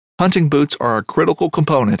Hunting boots are a critical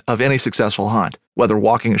component of any successful hunt. Whether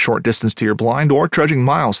walking a short distance to your blind or trudging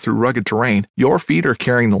miles through rugged terrain, your feet are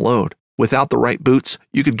carrying the load. Without the right boots,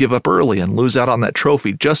 you could give up early and lose out on that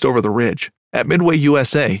trophy just over the ridge. At Midway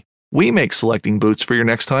USA, we make selecting boots for your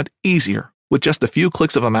next hunt easier. With just a few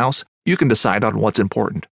clicks of a mouse, you can decide on what's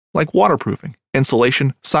important, like waterproofing,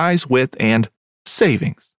 insulation, size, width, and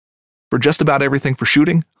savings. For just about everything for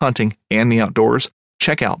shooting, hunting, and the outdoors,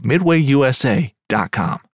 check out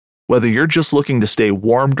MidwayUSA.com. Whether you're just looking to stay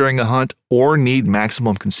warm during a hunt or need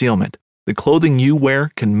maximum concealment, the clothing you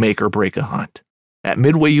wear can make or break a hunt. At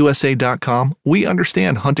MidwayUSA.com, we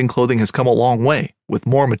understand hunting clothing has come a long way with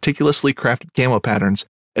more meticulously crafted camo patterns,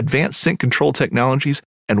 advanced scent control technologies,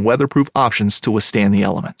 and weatherproof options to withstand the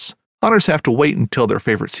elements. Hunters have to wait until their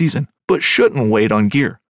favorite season, but shouldn't wait on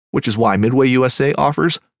gear, which is why Midway USA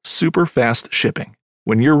offers super fast shipping.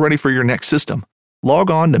 When you're ready for your next system, log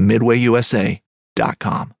on to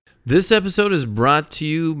MidwayUSA.com. This episode is brought to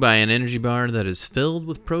you by an energy bar that is filled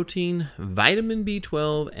with protein, vitamin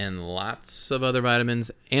B12, and lots of other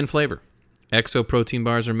vitamins and flavor. Exo protein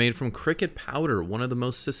bars are made from cricket powder, one of the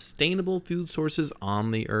most sustainable food sources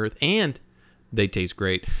on the earth, and they taste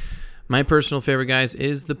great. My personal favorite, guys,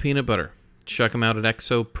 is the peanut butter. Check them out at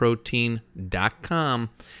exoprotein.com,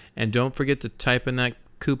 and don't forget to type in that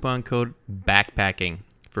coupon code BACKPACKING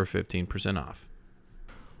for 15% off.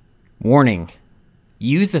 Warning.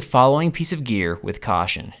 Use the following piece of gear with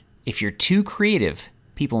caution. If you're too creative,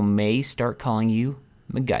 people may start calling you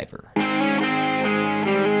MacGyver.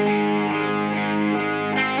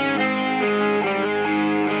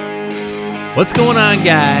 What's going on,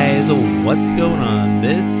 guys? What's going on?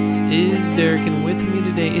 This is Derek, and with me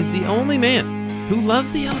today is the only man who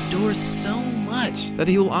loves the outdoors so much that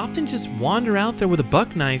he will often just wander out there with a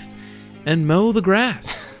buck knife and mow the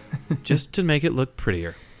grass just to make it look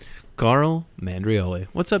prettier. Carl Mandrioli.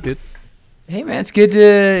 What's up, dude? Hey, man, it's good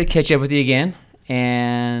to catch up with you again.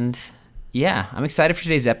 And yeah, I'm excited for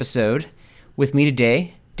today's episode. With me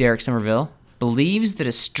today, Derek Somerville believes that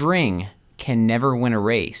a string can never win a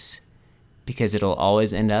race because it'll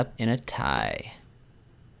always end up in a tie.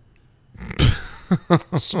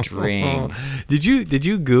 String. Did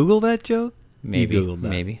you Google that joke? Maybe. You Googled that.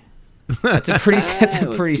 Maybe. That's a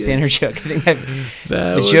pretty standard joke. I think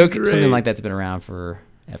the joke, great. Something like that's been around forever.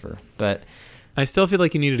 But I still feel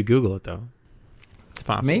like you needed to Google it, though. It's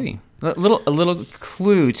possible. Maybe a little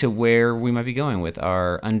clue to where we might be going with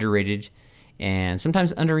our underrated and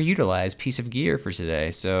sometimes underutilized piece of gear for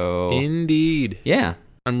today. So indeed, yeah,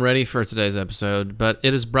 I'm ready for today's episode. But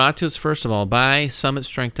it is brought to us first of all by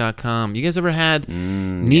SummitStrength.com. You guys ever had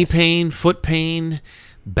knee pain, foot pain,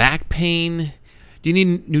 back pain? Do you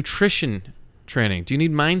need nutrition training? Do you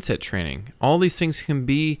need mindset training? All these things can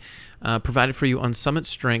be provided for you on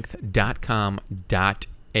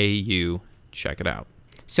SummitStrength.com.au. Check it out.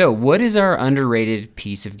 So what is our underrated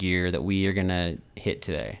piece of gear that we are going to hit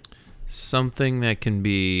today? Something that can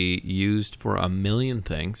be used for a million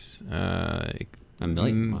things. A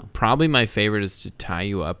million? Wow. Probably my favorite is to tie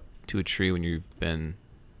you up to a tree when you've been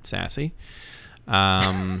sassy.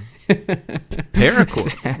 Paracord.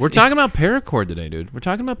 Sassy. We're talking about paracord today, dude. We're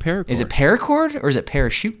talking about paracord. Is it paracord or is it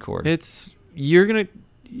parachute cord? It's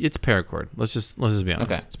paracord. Let's just be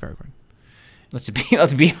honest. Okay. It's paracord. Let's be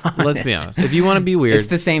honest. Let's be honest. If you want to be weird, it's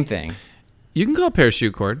the same thing. You can call it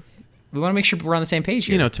parachute cord. We want to make sure we're on the same page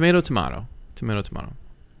here. Tomato.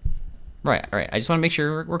 Right. I just want to make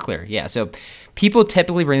sure we're clear. Yeah. So people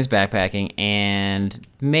typically bring this backpacking and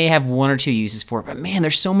may have one or two uses for it, but man,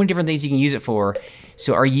 there's so many different things you can use it for.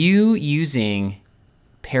 So are you using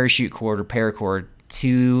parachute cord or paracord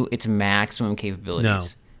to its maximum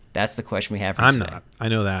capabilities? No. That's the question we have for I'm today. not. I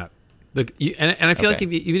know that. Look, and I feel like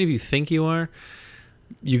even if you think you are,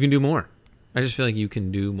 you can do more. I just feel like you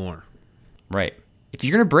can do more. Right. If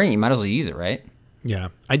you're going to bring it, you might as well use it, right? Yeah.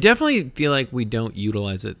 I definitely feel like we don't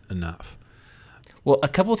utilize it enough. Well, a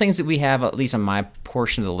couple of things that we have, at least on my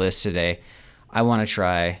portion of the list today, I want to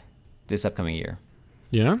try this upcoming year.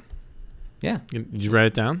 Yeah? Yeah. Did you write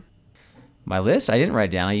it down? My list? I didn't write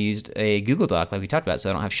it down. I used a Google Doc like we talked about, so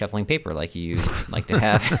I don't have shuffling paper like you like to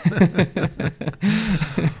have.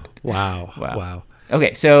 Wow.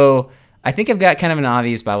 Okay, so I think I've got kind of an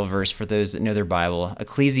obvious Bible verse for those that know their Bible.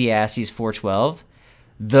 Ecclesiastes 4:12.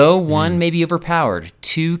 Though one may be overpowered,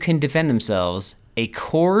 two can defend themselves. A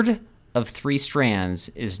cord of 3 strands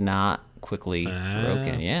is not quickly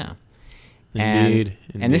broken. Yeah. Indeed.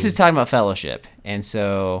 And this is talking about fellowship. And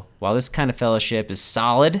so while this kind of fellowship is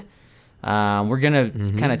solid, we're going to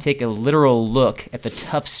kind of take a literal look at the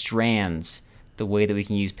tough strands, the way that we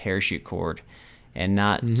can use parachute cord, and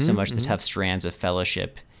not so much the tough strands of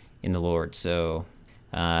fellowship in the Lord. So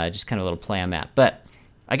Just kind of a little play on that. But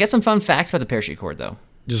I got some fun facts about the parachute cord, though.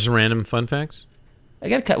 Just random fun facts? I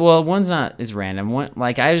got cut. Well, one's not as random. One,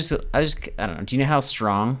 like I don't know. Do you know how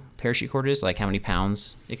strong parachute cord is? Like how many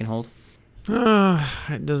pounds it can hold?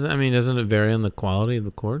 Doesn't it vary on the quality of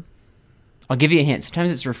the cord? I'll give you a hint.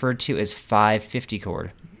 Sometimes it's referred to as 550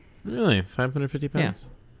 cord. Really? 550 pounds? Yeah.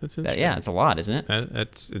 That's interesting. Yeah, it's a lot, isn't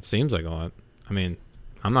it? It seems like a lot. I mean,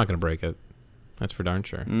 I'm not going to break it. That's for darn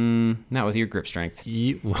sure. Not with your grip strength.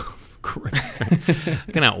 Grip strength.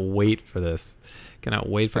 I cannot wait for this. Cannot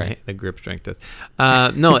wait for the grip strength test.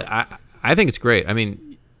 No, I think it's great. I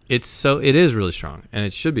mean, it is really strong, and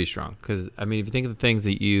it should be strong because I mean, if you think of the things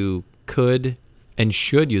that you could and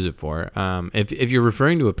should use it for, if you're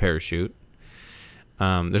referring to a parachute,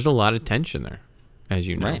 there's a lot of tension there, as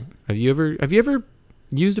you know. Right. Have you ever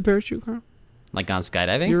used a parachute, Carl? Like on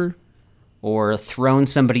skydiving? Or thrown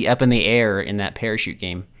somebody up in the air in that parachute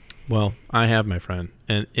game? Well, I have, my friend,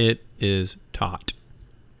 and it is taut.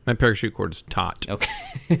 My parachute cord is taut. Okay.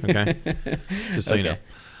 Okay? Just so you know.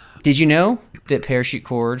 Did you know that parachute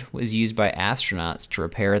cord was used by astronauts to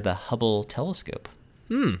repair the Hubble telescope?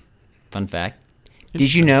 Fun fact.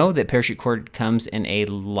 Did you know that parachute cord comes in a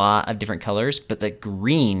lot of different colors, but the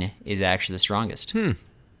green is actually the strongest?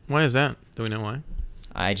 Why is that? Do we know why?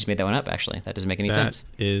 I just made that one up, actually. That doesn't make any sense.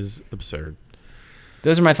 That is absurd.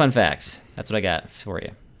 Those are my fun facts. That's what I got for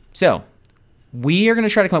you. So, we are going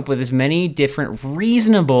to try to come up with as many different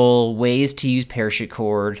reasonable ways to use parachute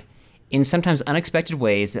cord in sometimes unexpected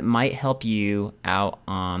ways that might help you out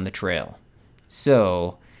on the trail.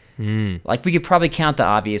 So, like we could probably count the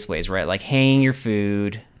obvious ways, right? Like hanging your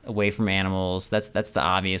food away from animals. That's the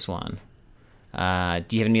obvious one.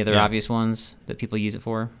 Do you have any other obvious ones that people use it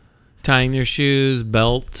for? Tying their shoes,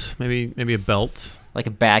 belt, maybe a belt. Like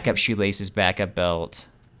a backup shoelaces, backup belt,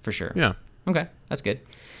 for sure. Yeah. Okay, that's good.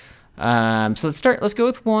 So let's go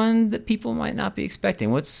with one that people might not be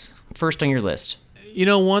expecting. What's first on your list? You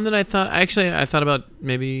know, one that I thought about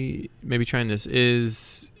maybe trying this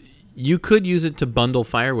is you could use it to bundle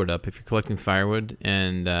firewood up if you're collecting firewood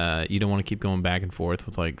and you don't want to keep going back and forth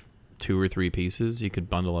with like 2 or 3 pieces. You could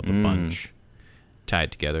bundle up a bunch, tie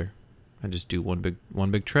it together, and just do one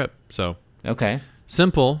big trip. So okay,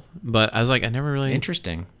 simple, but I was like, I never really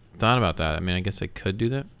interesting thought about that. I mean, I guess I could do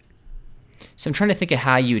that. So I'm trying to think of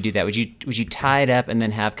how you would do that. Would you tie it up and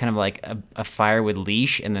then have kind of like a firewood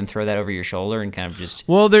leash and then throw that over your shoulder and kind of just?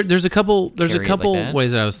 Well, there's a couple like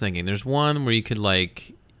ways that I was thinking. There's one where you could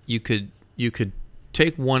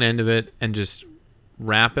take one end of it and just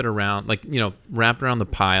wrap it around, wrap it around the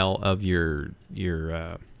pile of your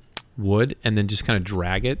wood and then just kind of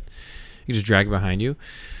drag it. You just drag it behind you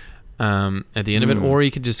at the end of it, or you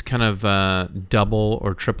could just kind of double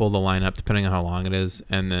or triple the line up depending on how long it is,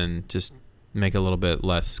 and then just make it a little bit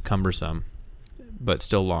less cumbersome, but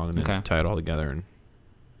still long, and then tie it all together and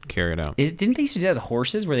carry it out. Didn't they used to do that with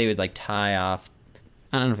horses where they would like tie off?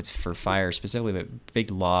 I don't know if it's for fire specifically, but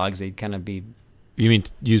big logs. They'd kind of be. You mean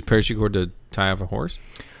use parachute cord to tie off a horse?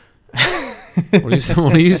 What are you saying?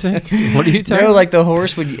 What are you saying? No, like the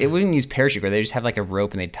horse wouldn't use parachute cord. They just have like a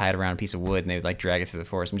rope and they tie it around a piece of wood and they would like drag it through the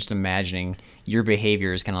forest. I'm just imagining your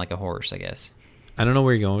behavior is kind of like a horse, I guess. I don't know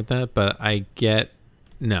where you're going with that, but I get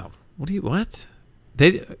no. What?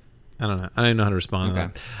 I don't know. I don't know how to respond to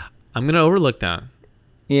that. I'm gonna overlook that.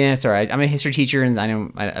 Yeah, sorry. I'm a history teacher, and I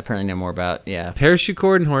apparently know more about parachute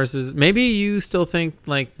cord and horses. Maybe you still think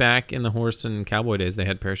like back in the horse and cowboy days they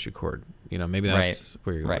had parachute cord. You know, maybe that's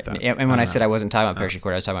where you're going with that. And when I said I wasn't talking about parachute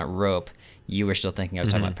cord, I was talking about rope. You were still thinking I was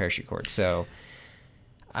talking about parachute cord. So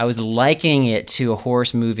I was likening it to a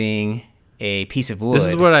horse moving a piece of wood. This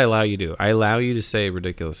is what I allow you to do. I allow you to say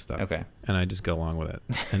ridiculous stuff. Okay. And I just go along with it.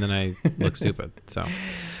 And then I look stupid. So.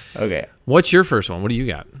 Okay. What's your first one? What do you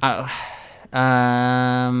got? Yeah,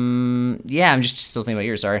 I'm just still thinking about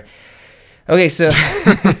yours. Sorry. Okay, so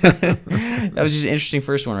that was just an interesting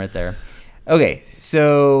first one right there. Okay,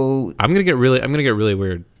 so I'm gonna get really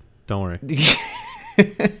weird. Don't worry.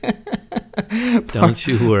 Don't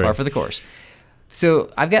you worry. Par for the course.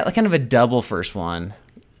 So I've got kind of a double first one,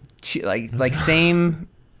 like same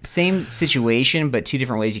situation, but 2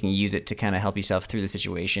 different ways you can use it to kind of help yourself through the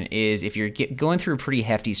situation. Is if you're going through a pretty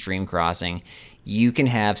hefty stream crossing, you can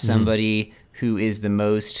have somebody who is the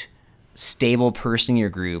most stable person in your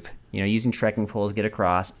group, using trekking poles, get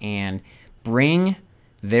across and bring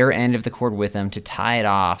their end of the cord with them to tie it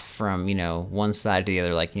off from, one side to the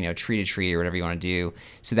other, like, tree to tree or whatever you want to do.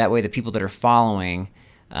 So that way the people that are following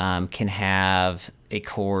can have a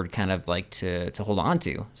cord kind of like to hold on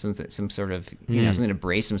to, some sort of, something to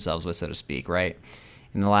brace themselves with, so to speak, right?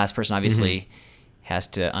 And the last person obviously has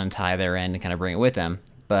to untie their end and kind of bring it with them.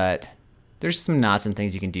 But there's some knots and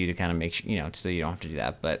things you can do to kind of make sure, so you don't have to do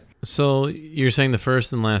that. But So you're saying the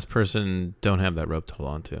first and last person don't have that rope to hold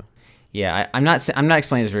on to? yeah, I'm not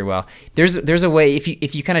explaining this very well. There's a way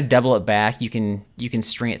if you kind of double it back, you can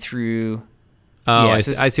string it through. Oh, Yeah, I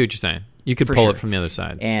so see what you're saying. You could for pull sure. it from the other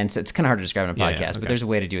side. And so it's kind of hard to describe in a Yeah, podcast, yeah, okay. but there's a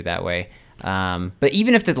way to do it that way. But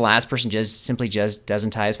even if the last person just simply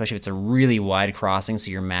doesn't tie, especially if it's a really wide crossing,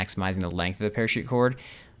 so you're maximizing the length of the parachute cord,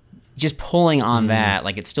 just pulling on that,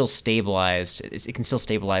 like it's still stabilized. It can still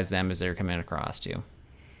stabilize them as they're coming across too.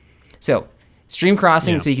 So stream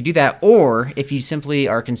crossing, Yeah. so you could do that. Or if you simply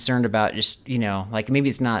are concerned about just, like maybe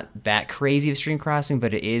it's not that crazy of stream crossing,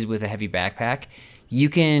 but it is with a heavy backpack, you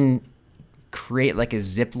can create like a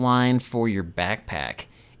zip line for your backpack.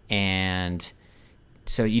 And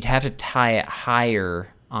so you'd have to tie it higher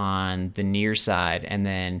on the near side and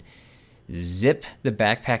then zip the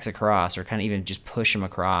backpacks across, or kind of even just push them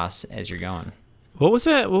across as you're going. What was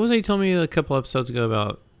that? What was that you told me a couple episodes ago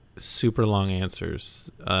about super long answers?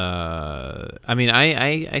 I mean,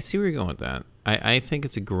 I see where you're going with that. I think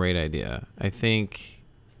it's a great idea. I think,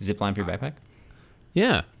 Zip line for your backpack?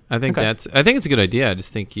 yeah, I think Okay. I think it's a good idea. I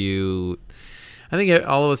just think I think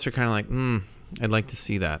all of us are kind of like, I'd like to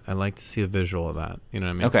see that. I'd like to see a visual of that. You know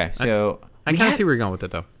what I mean? Okay, so I we kind of ha- see where you're going with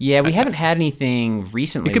it, though. yeah, we haven't had anything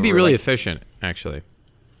recently. It could be where we're really like, efficient, actually.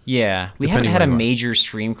 yeah, we haven't depending had a where you are. major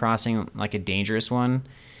stream crossing, like a dangerous one,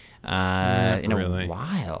 in really. a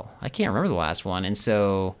while. I can't remember the last one, and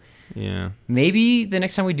so Yeah. maybe the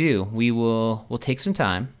next time we do, we'll take some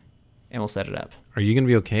time and we'll set it up. Are you going to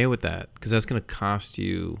be okay with that? Because that's going to cost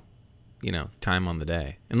you, time on the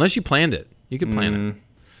day. Unless you planned it. You could plan it.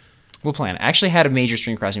 We'll plan. I actually had a major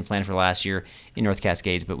stream crossing plan for last year in North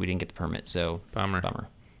Cascades, but we didn't get the permit, so Bummer.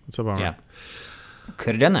 It's a bummer. Yeah,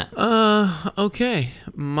 could have done that. Okay.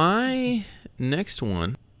 My next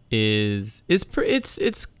one it's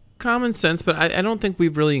common sense, but I don't think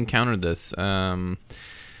we've really encountered this.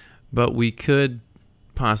 But we could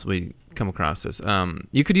possibly come across this.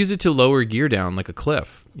 You could use it to lower gear down like a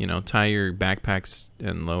cliff. Tie your backpacks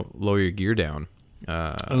and lower your gear down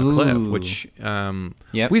a cliff. Ooh. Which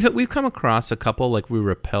Yep. we've come across a couple. Like we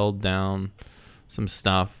rappelled down some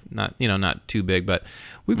stuff. Not too big, but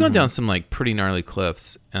we've gone down some like pretty gnarly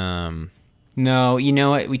cliffs. No, you know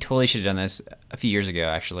what? We totally should have done this a few years ago,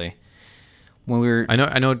 actually. When we were, I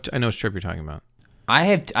know what strip you're talking about.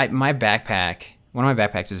 my backpack. One of my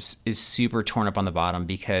backpacks is super torn up on the bottom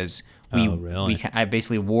because Oh, really? I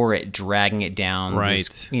basically wore it dragging it down. Right.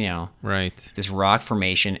 This, Right. this rock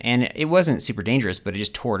formation, and it wasn't super dangerous, but it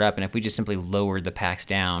just tore it up. And if we just simply lowered the packs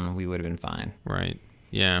down, we would have been fine. Right.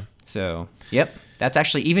 Yeah. So, yep, that's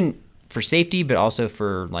actually even for safety, but also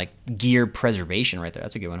for like gear preservation right there.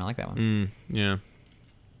 That's a good one. I like that one. Yeah.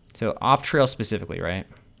 So off trail specifically, right?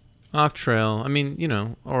 Off trail. I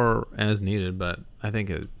mean, or as needed, but I think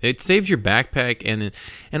it saves your backpack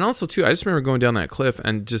and also too. I just remember going down that cliff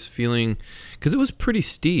and just feeling, because it was pretty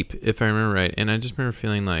steep if I remember right, and I just remember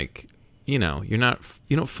feeling like, you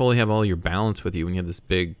don't fully have all your balance with you when you have this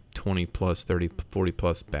big 20 plus 30 40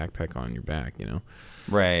 plus backpack on your back,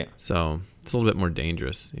 Right. so it's a little bit more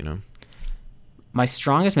dangerous. My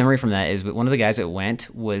strongest memory from that is one of the guys that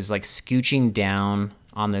went was like scooching down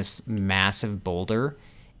on this massive boulder,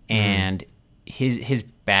 and his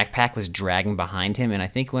backpack was dragging behind him, and I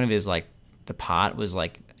think one of his like the pot was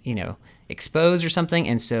like exposed or something,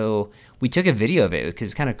 and so we took a video of it because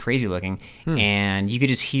it's kind of crazy looking, and you could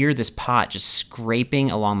just hear this pot just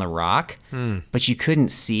scraping along the rock, but you couldn't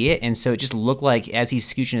see it, and so it just looked like as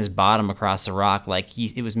he's scooching his bottom across the rock, like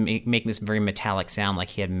it was making this very metallic sound, like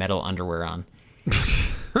he had metal underwear on.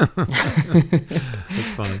 That's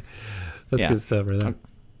funny. That's Yeah. good stuff right there.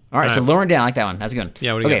 All right, so right. lowering down, I like that one. That's a good one.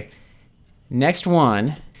 Yeah, what do you okay. Next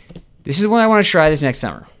one. This is one I want to try this next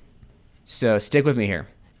summer. So stick with me here.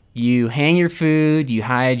 You hang your food, you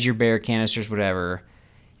hide your bear canisters, whatever.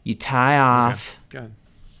 You tie off Good.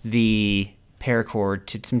 the paracord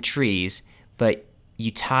to some trees, but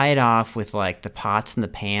you tie it off with like the pots and the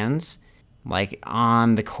pans, like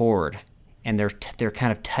on the cord, and they're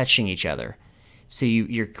kind of touching each other. So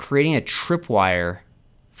you're creating a tripwire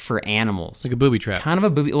for animals. Like a booby trap. Kind of a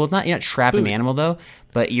booby. Well, you're not trapping Booby. the animal though,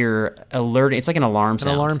 but you're alerting. It's like an alarm An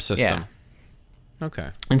sound. alarm system. Yeah. Okay.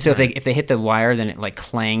 And so if they hit the wire, then it like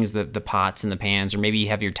clangs the pots and the pans, or maybe you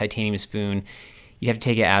have your titanium spoon. You have to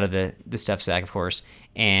take it out of the stuff sack, of course,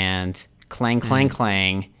 and clang,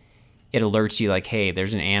 clang. It alerts you like, hey,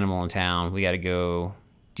 there's an animal in town. We got to go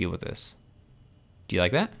deal with this. Do you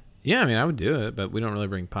like that? Yeah, I mean, I would do it, but we don't really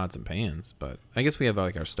bring pots and pans. But I guess we have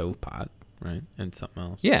like our stove pot, right, and something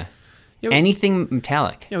else. Yeah. Yeah, we- Anything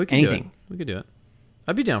metallic. Yeah, we could Anything. do it. We could do it.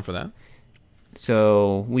 I'd be down for that.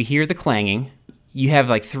 So we hear the clanging. You have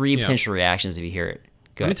like three Yeah. potential reactions if you hear it.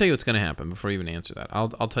 Go Let me ahead. tell you what's going to happen before you even answer that. I'll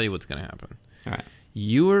tell you what's going to happen. All right.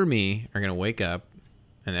 You or me are going to wake up,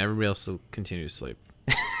 and everybody else will continue to sleep.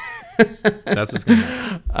 That's what's going to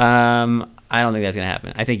happen. I don't think that's gonna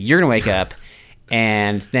happen. I think you're gonna wake up,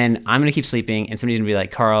 and then I'm gonna keep sleeping, and somebody's gonna be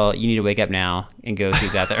like, "Carl, you need to wake up now and go see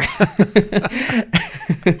what's out there."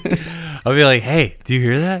 I'll be like, hey, do you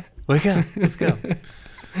hear that? Wake up. Let's go.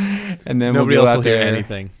 And then Nobody we'll go else out will hear there.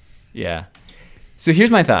 anything. Yeah. So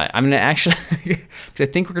here's my thought. I'm gonna actually, because I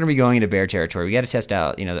think we're gonna be going into bear territory. We got to test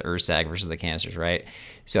out, the Ursag versus the canisters, right?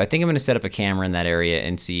 So I think I'm gonna set up a camera in that area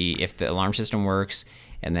and see if the alarm system works,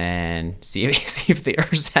 and then see if the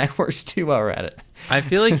Ursag works too while we're at it. I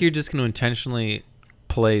feel like you're just going to intentionally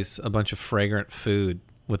place a bunch of fragrant food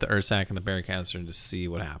with the Ursac and the bear canister and just see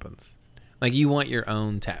what happens. Like you want your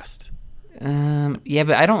own test. Yeah,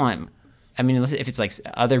 but I don't want. I mean, if it's like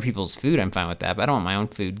other people's food, I'm fine with that. But I don't want my own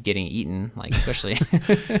food getting eaten, like especially.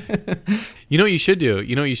 You know what you should do?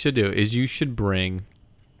 Is you should bring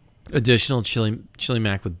additional chili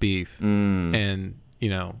mac with beef and,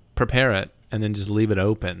 prepare it and then just leave it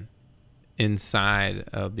open inside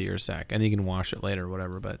of the Ursac. And you can wash it later or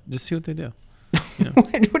whatever, but just see what they do.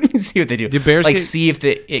 What do you mean? See what they do? Do bears like get- see if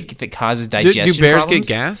it causes digestion Do bears problems?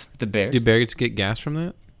 get gassed? The bears. Do bears get gas from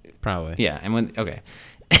that? Probably. Yeah, and when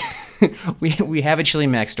we have a chili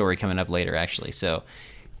mac story coming up later, actually. So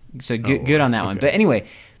good on that one. okay. But anyway,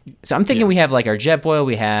 so I'm thinking Yeah. we have like our jet boil,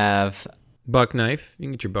 we have Buck knife. You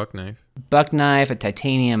can get your buck knife. buck knife, a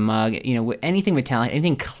titanium mug, anything metallic,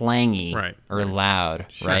 anything clangy Right, or loud,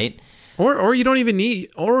 right? Or you don't even need,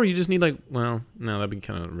 or you just need no, that'd be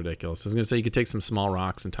kind of ridiculous. I was going to say you could take some small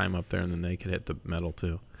rocks and tie them up there and then they could hit the metal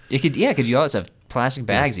too. It could do all that stuff. Plastic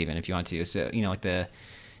bags even if you want to. So, like the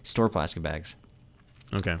store plastic bags.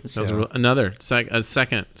 Okay. That was So- a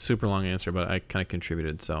second super long answer, but I kind of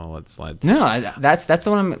contributed, so I'll let it slide. No, that's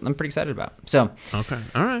the one I'm pretty excited about. So Okay.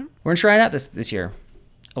 All right. we're gonna try it out this year.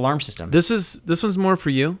 Alarm system. This one's more for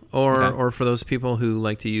you Okay. or for those people who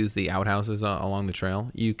like to use the outhouses along the trail.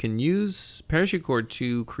 You can use parachute cord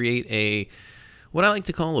to create what I like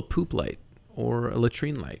to call a poop light or a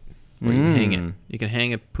latrine light where you can hang it. You can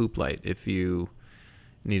hang a poop light if you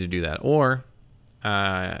need to do that. Or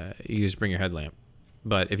you just bring your headlamp.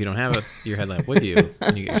 But if you don't have your headlamp with you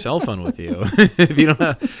and you get your cell phone with you, if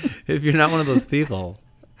you're not one of those people,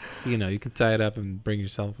 you can tie it up and bring your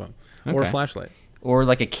cell phone or a Okay. flashlight. Or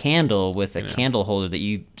like a candle with a candle holder that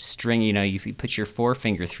you string, you put your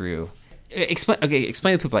forefinger through. Explain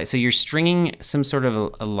the poop light. So you're stringing some sort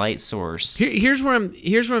of a light source. Here's where I'm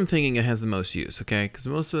thinking it has the most use, okay? Because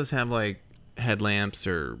most of us have like headlamps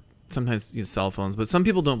or sometimes cell phones, but some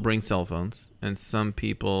people don't bring cell phones, and some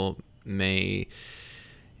people may,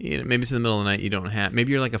 maybe it's in the middle of the night you don't have.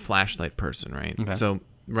 Maybe you're like a flashlight person, right? Okay. So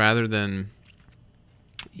rather than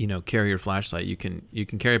carry your flashlight, you can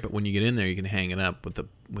carry it, but when you get in there, you can hang it up with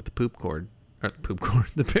the poop cord, or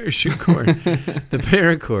the parachute cord, the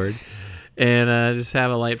paracord, and just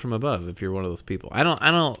have a light from above if you're one of those people. I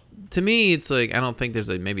don't. To me, it's like I don't think there's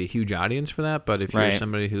maybe a huge audience for that, but if you're Right.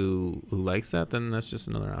 somebody who likes that, then that's just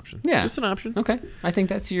another option. Yeah. Just an option. Okay, I think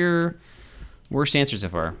that's your worst answer so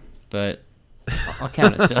far, but I'll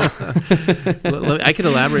count it still. I could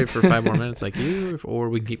elaborate for 5 more minutes like you, or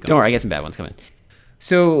we can keep going. Don't worry, I got some bad ones coming.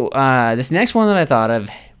 So this next one that I thought of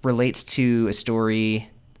relates to a story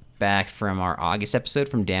back from our August episode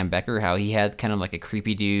from Dan Becker, how he had kind of like a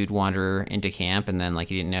creepy dude wander into camp and then he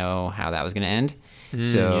didn't know how that was going to end.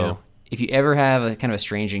 yeah. If you ever have a kind of a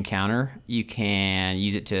strange encounter, you can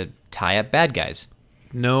use it to tie up bad guys.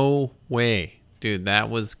 No way, dude. That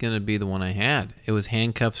was gonna be the one I had. It was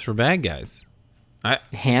handcuffs for bad guys.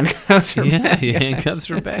 Handcuffs. Handcuffs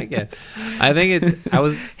for bad guys. I think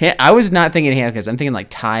I was not thinking handcuffs. I'm thinking like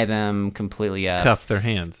tie them completely up. cuff their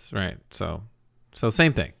hands, right? So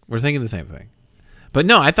same thing. We're thinking the same thing. But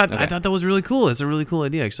no, I thought that was really cool. It's a really cool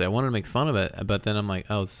idea, actually. I wanted to make fun of it, but then I'm like,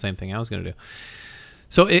 oh, it's the same thing I was gonna do.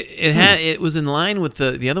 So it was in line with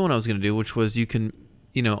the other one I was gonna do, which was you can,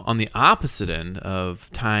 on the opposite end of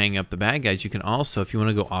tying up the bad guys, you can also, if you want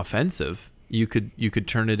to go offensive, you could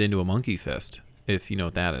turn it into a monkey fist. If you know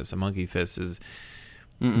what that is. A monkey fist is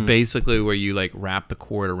basically where you wrap the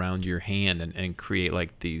cord around your hand and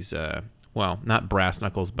create these not brass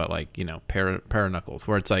knuckles, but para knuckles,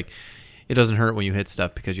 where it's it doesn't hurt when you hit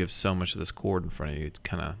stuff because you have so much of this cord in front of you. It's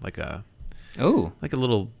kind of like a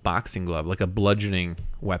little boxing glove, like a bludgeoning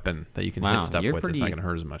weapon that you can hit stuff you're with. It's not going to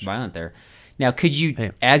hurt as much. Violent there. Now, could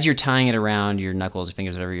you, as you're tying it around your knuckles or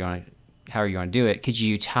fingers, however you want to do it, could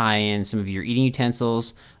you tie in some of your eating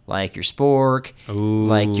utensils, like your spork,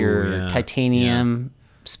 like your titanium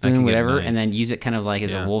spoon, get whatever, nice. and then use it kind of like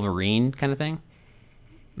as a Wolverine kind of thing?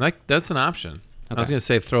 Like that's an option. I was gonna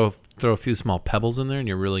say throw a few small pebbles in there, and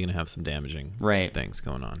you're really gonna have some damaging things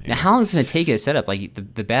going on here. Now, how long is it gonna take you to set up? Like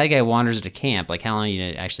the bad guy wanders at a camp. Like how long are you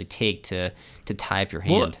gonna actually take to tie up your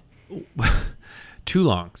hand? Too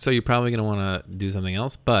long. So you're probably gonna want to do something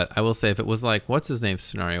else. But I will say, if it was like what's his name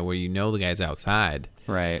scenario where the guy's outside,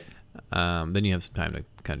 right? Then you have some time to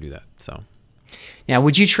kind of do that. So now,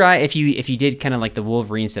 would you try if you did kind of like the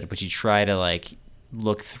Wolverine setup? Would you try to like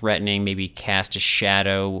look threatening, maybe cast a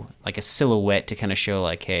shadow, like a silhouette to kind of show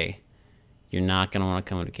like, hey, you're not going to want to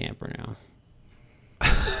come to camp right now?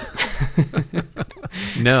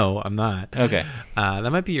 No, I'm not. Okay. That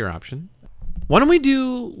might be your option. Why don't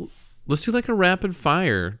let's do like a rapid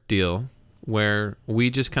fire deal where we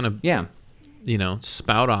just kind of,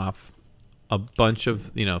 spout off a bunch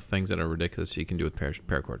of, things that are ridiculous you can do with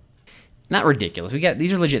paracord. Not ridiculous.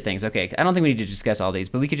 These are legit things. Okay, I don't think we need to discuss all these,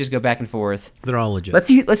 but we could just go back and forth. They're all legit. Let's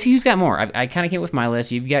see who's got more. I kind of came with my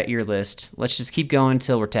list. You've got your list. Let's just keep going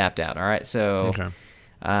until we're tapped out. All right. So,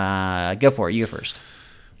 go for it. You go first.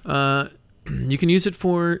 You can use it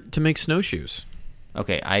to make snowshoes.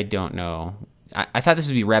 Okay, I don't know. I thought this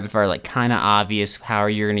would be rapid fire, like kind of obvious. How are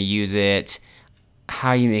you going to use it?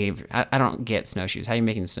 How are you making? I don't get snowshoes. How are you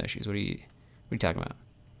making snowshoes? What are you talking about?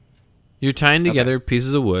 You're tying together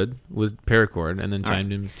pieces of wood with paracord and then tying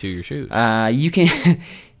them to your shoes. You can.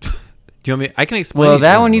 Do you want me? I can explain. Well,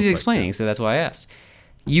 that one needed explaining, so that's why I asked.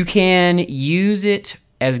 You can use it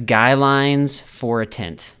as guy lines for a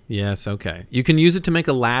tent. Yes. Okay. You can use it to make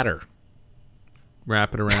a ladder.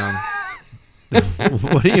 Wrap it around.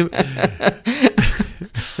 What do you?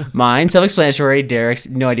 Mine, self-explanatory. Derek's,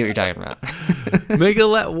 no idea what you're talking about. Make a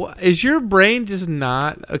ladder. Is your brain just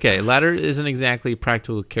not okay? Ladder isn't exactly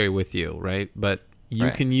practical to carry with you, right? But you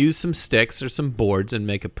can use some sticks or some boards and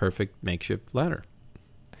make a perfect makeshift ladder.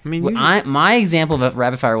 I mean, my example of a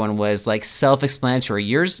rapid fire one was like self-explanatory.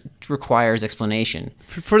 Yours requires explanation.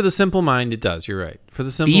 For the simple mind, it does. You're right. For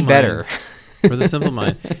the simple be mind, better. For the simple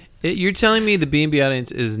mind, you're telling me the B&B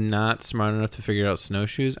audience is not smart enough to figure out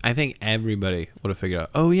snowshoes? I think everybody would have figured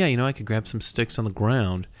out. Oh yeah, I could grab some sticks on the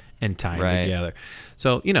ground and tie them together.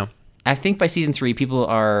 So I think by season 3, people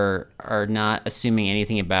are not assuming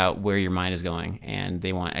anything about where your mind is going, and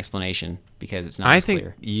they want explanation because it's not as clear. I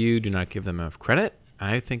think you do not give them enough credit.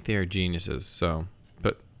 I think they are geniuses. So,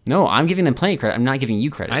 but no, I'm giving them plenty of credit. I'm not giving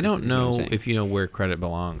you credit. I don't know if you know where credit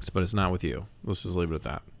belongs, but it's not with you. Let's just leave it at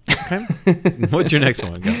that. Okay. What's your next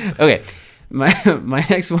one? Go. Okay. My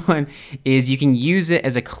next one is you can use it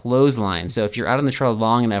as a clothesline. So if you're out on the trail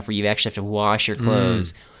long enough where you actually have to wash your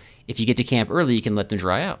clothes, if you get to camp early, you can let them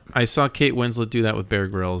dry out. I saw Kate Winslet do that with Bear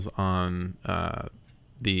Grylls on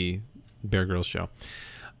the Bear Grylls show.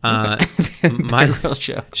 Bear Grylls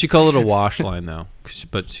show. She called it a wash line though,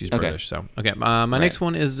 but she's British. So my next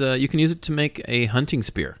one is you can use it to make a hunting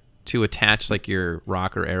spear to attach like your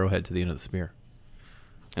rock or arrowhead to the end of the spear.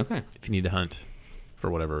 Okay. If you need to hunt for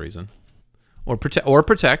whatever reason. Or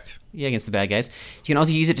protect. Yeah, against the bad guys. You can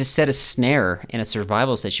also use it to set a snare in a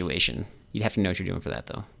survival situation. You'd have to know what you're doing for that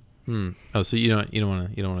though. Oh, so you don't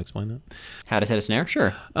want to explain that? How to set a snare?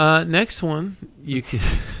 Sure. Next one, you can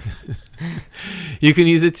you can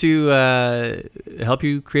use it to help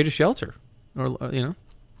you create a shelter, or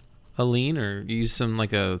a lean, or use some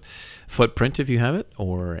like a footprint if you have it,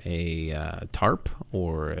 or a tarp,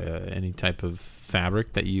 or any type of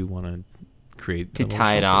fabric that you want to create to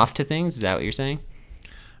tie it off to things. Is that what you're saying?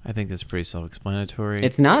 I think that's pretty self-explanatory.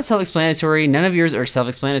 It's not self-explanatory. None of yours are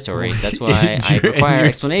self-explanatory. That's why I require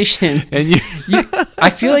explanation. I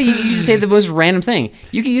feel like you just say the most random thing.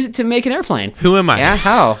 You can use it to make an airplane. Who am I? Yeah,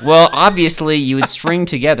 how? Well, obviously, you would string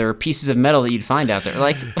together pieces of metal that you'd find out there.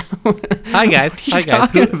 Like, hi guys. What are you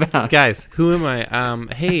talking about? Guys, who am I?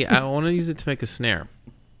 Hey, I want to use it to make a snare.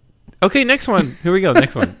 Okay, next one. Here we go.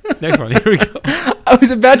 Next one. Here we go. I was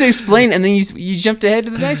about to explain, and then you jumped ahead to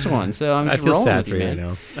the next one. So I'm just rolling with you, man.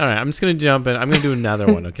 All right, I'm just gonna jump in. I'm gonna do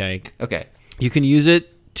another one. Okay. Okay. You can use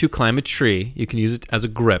it to climb a tree. You can use it as a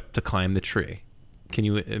grip to climb the tree. Can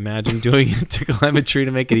you imagine doing it to climb a tree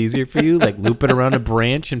to make it easier for you? Like loop it around a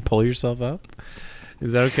branch and pull yourself up.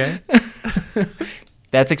 Is that okay?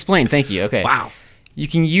 That's explained. Thank you. Okay. Wow. You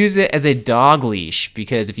can use it as a dog leash,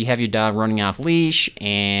 because if you have your dog running off leash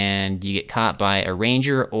and you get caught by a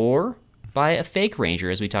ranger or by a fake ranger,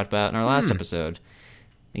 as we talked about in our last episode,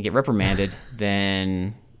 and get reprimanded,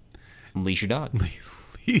 then leash your dog.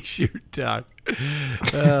 Leash your dog.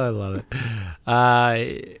 Oh, I love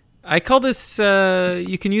it. I call this,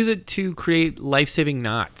 you can use it to create life-saving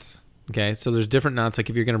knots. Okay, so there's different knots, like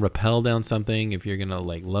if you're going to rappel down something, if you're going to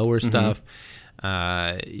like lower stuff,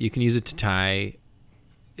 you can use it to tie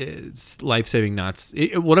life-saving knots.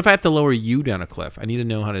 What if I have to lower you down a cliff? I need to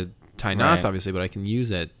know how to tie knots, Right. obviously, but I can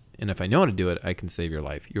use it. And if I know how to do it, I can save your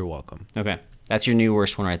life. You're welcome. Okay. That's your new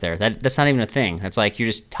worst one right there. That's not even a thing. That's like you're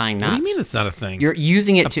just tying knots. What do you mean it's not a thing? You're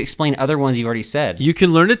using it to explain other ones you've already said. You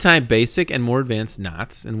can learn to tie basic and more advanced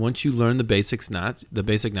knots, and once you learn the basic knots,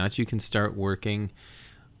 you can start working,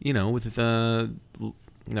 with the.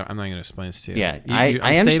 No, I'm not going to explain this to you. Yeah, I'm I saving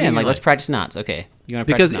understand. your Like, let's life. practice knots. Okay, you want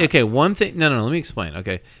to practice knots? Okay, one thing. No, let me explain.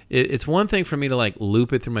 Okay, it's one thing for me to like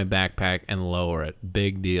loop it through my backpack and lower it.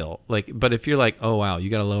 Big deal. Like, but if you're like, oh wow, you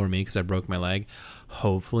got to lower me because I broke my leg.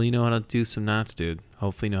 Hopefully, you know how to do some knots, dude.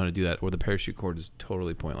 Hopefully, you know how to do that, or the parachute cord is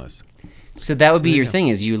totally pointless. So that would be there your you go. thing: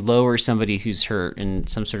 is you lower somebody who's hurt in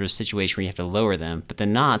some sort of situation where you have to lower them. But the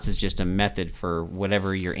knots is just a method for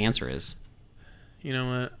whatever your answer is. You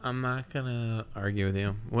know what? I'm not gonna argue with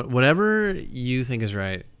you. Whatever you think is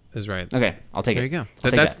right is right. Okay, I'll take There it. you go.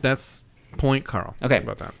 I'll take that. That's point, Carl. Okay. How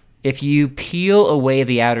about that? If you peel away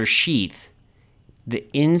the outer sheath, the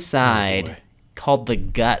inside, boy. called the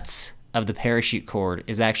guts of the parachute cord,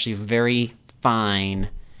 is actually very fine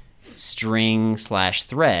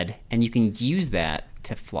string/thread, and you can use that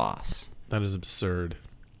to floss. That is absurd.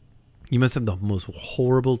 You must have the most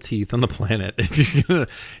horrible teeth on the planet if you're gonna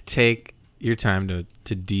take your time to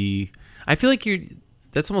I feel like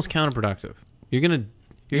that's almost counterproductive. You're gonna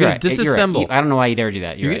You're right. disassemble. You're right. I don't know why you'd ever do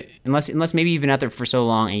that. You're You're right. Unless maybe you've been out there for so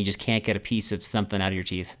long and you just can't get a piece of something out of your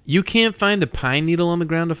teeth. You can't find a pine needle on the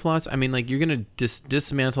ground to floss. I mean, like, you're gonna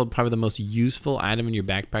dismantle probably the most useful item in your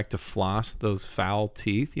backpack to floss those foul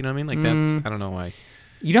teeth. You know what I mean? Like, that's I don't know why.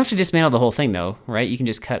 You don't have to dismantle the whole thing, though, right? You can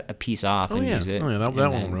just cut a piece off and use it. Oh yeah, that and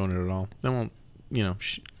won't then- ruin it at all. That won't,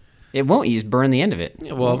 It won't. You just burn the end of it. Yeah,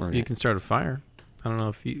 It won't well, ruin you it. can start a fire. I don't know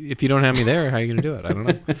if you don't have me there, how are you gonna do it? I don't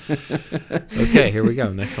know. Okay, here we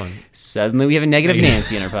go. Next one. Suddenly we have a negative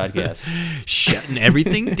Nancy on our podcast. Shutting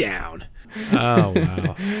everything down. Oh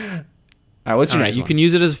wow. All right, what's All your right, next you one? can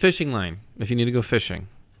use it as a fishing line if you need to go fishing.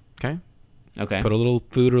 Okay. Okay, Put a little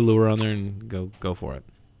food or lure on there and go for it.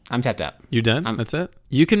 I'm tapped out. You're done? That's it?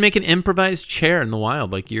 You can make an improvised chair in the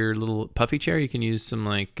wild, like your little puffy chair. You can use some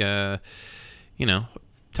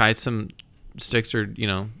tie some sticks or,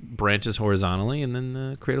 branches horizontally and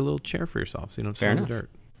then create a little chair for yourself so you don't Fair fall in the enough. dirt.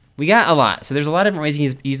 We got a lot. So there's a lot of different ways you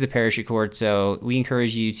can use the parachute cord. So we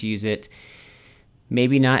encourage you to use it.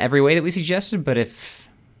 Maybe not every way that we suggested, but if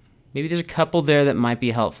maybe there's a couple there that might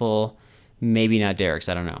be helpful. Maybe not Derek's.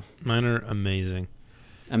 I don't know. Mine are amazing.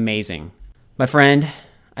 Amazing. My friend,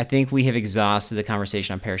 I think we have exhausted the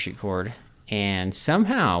conversation on parachute cord. And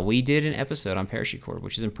somehow we did an episode on parachute cord,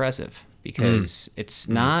 which is impressive because it's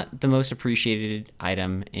not the most appreciated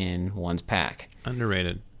item in one's pack.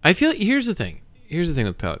 Underrated. I feel here's the thing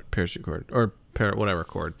with parachute cord or whatever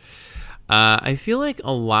cord. I feel like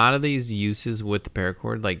a lot of these uses with the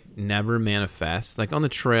paracord like never manifest. Like on the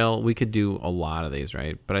trail, we could do a lot of these,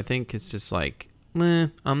 right? But I think it's just like,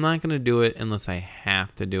 I'm not gonna do it unless I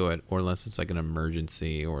have to do it, or unless it's like an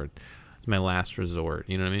emergency or my last resort.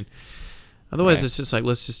 You know what I mean? Otherwise, Right. it's just like,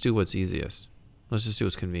 let's just do what's easiest. Let's just do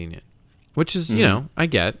what's convenient. Which is, I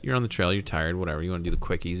get you're on the trail, you're tired, whatever. You want to do the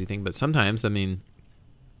quick, easy thing. But sometimes, I mean,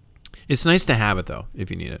 it's nice to have it though if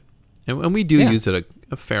you need it, and we do use it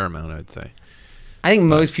a fair amount, I'd say. I think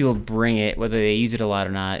most people bring it, whether they use it a lot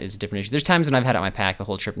or not, is a different issue. There's times when I've had it in my pack the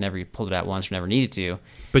whole trip, never pulled it out once, or never needed to.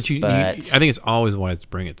 But I But- think it's always wise to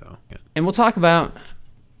bring it though. Yeah. And we'll talk about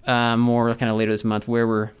more kind of later this month where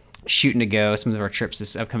we're shooting to go, some of our trips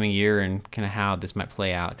this upcoming year, and kind of how this might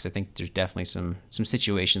play out. Because I think there's definitely some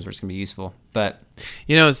situations where it's gonna be useful. But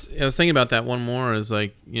I was thinking about that one more. Is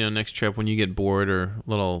like, next trip when you get bored or a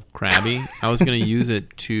little crabby, I was going to use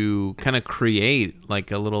it to kind of create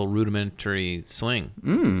like a little rudimentary swing,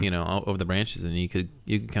 over the branches, and you could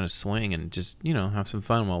kind of swing and just have some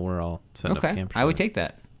fun while we're all setting up okay, camp. I would take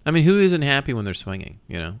that. I mean, who isn't happy when they're swinging?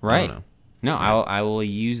 I Right. don't know. No, I will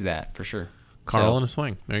use that for sure. Carl So, and a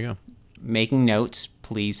swing. There you go. making notes,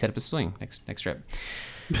 please set up a swing next trip.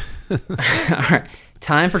 All right,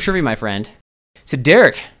 time for trivia, my friend. So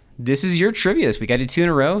Derek, this is your trivia this week. I did 2 in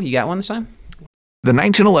a row. You got one this time? The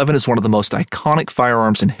 1911 is one of the most iconic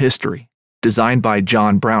firearms in history. Designed by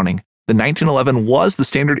John Browning, the 1911 was the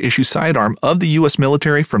standard issue sidearm of the U.S.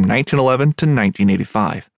 military from 1911 to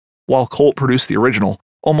 1985. While Colt produced the original,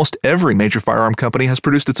 almost every major firearm company has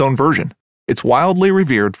produced its own version. It's wildly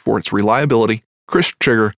revered for its reliability, crisp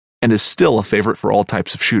trigger, and is still a favorite for all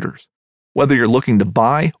types of shooters. Whether you're looking to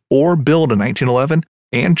buy or build a 1911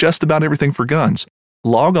 and just about everything for guns,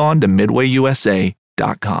 log on to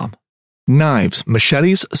MidwayUSA.com. Knives,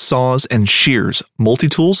 machetes, saws, and shears,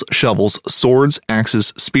 multi-tools, shovels, swords,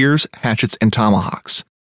 axes, spears, hatchets, and tomahawks.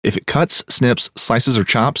 If it cuts, snips, slices, or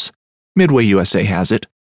chops, Midway USA has it.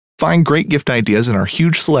 Find great gift ideas in our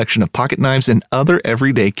huge selection of pocket knives and other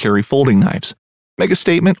everyday carry folding knives. Make a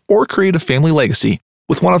statement or create a family legacy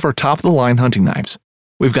with one of our top-of-the-line hunting knives.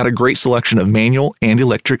 We've got a great selection of manual and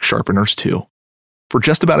electric sharpeners, too. For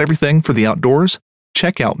just about everything for the outdoors,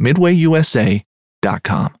 check out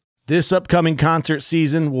MidwayUSA.com. This upcoming concert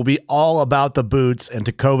season will be all about the boots, and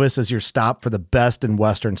Tecovas is your stop for the best in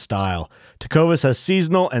Western style. Tecovas has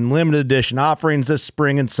seasonal and limited edition offerings this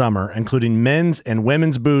spring and summer, including men's and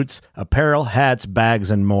women's boots, apparel, hats,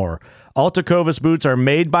 bags, and more. All Tecovas boots are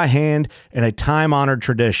made by hand in a time-honored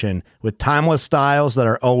tradition with timeless styles that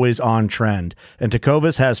are always on trend. And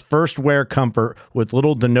Tecovas has first wear comfort with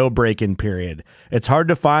little to no break-in period. It's hard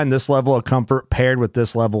to find this level of comfort paired with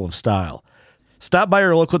this level of style. Stop by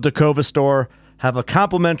your local Tecovas store, have a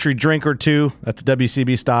complimentary drink or two, that's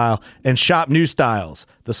WCB style, and shop new styles.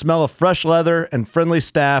 The smell of fresh leather and friendly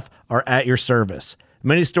staff are at your service.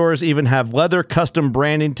 Many stores even have leather custom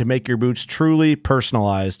branding to make your boots truly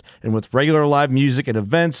personalized. And with regular live music and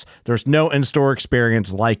events, there's no in-store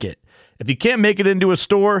experience like it. If you can't make it into a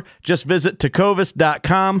store, just visit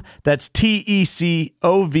tecovas.com. That's TECOVAS.com.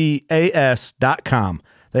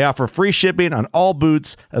 They offer free shipping on all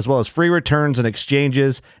boots, as well as free returns and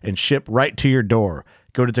exchanges, and ship right to your door.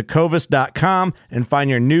 Go to tecovas.com and find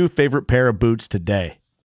your new favorite pair of boots today.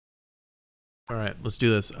 All right, let's do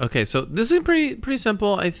this. Okay, so this is pretty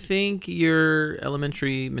simple. I think your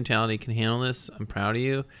elementary mentality can handle this. I'm proud of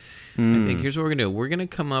you. I think here's what we're going to do. We're going to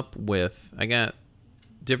come up with, I got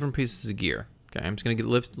different pieces of gear. Okay, I'm just going to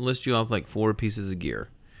list you off like 4 pieces of gear.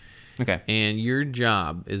 Okay. And your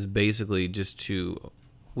job is basically just to...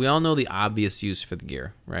 We all know the obvious use for the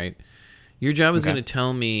gear, right? Your job is going to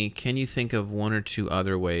tell me, can you think of 1 or 2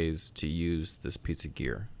 other ways to use this piece of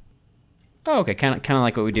gear? Oh, okay. Kind of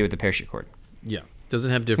like what we did with the parachute cord. Yeah. Does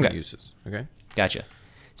it have different uses? Okay. Gotcha.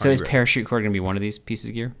 So is parachute cord going to be one of these pieces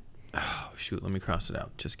of gear? Oh, shoot. Let me cross it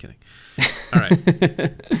out. Just kidding. All right.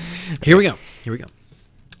 Here we go.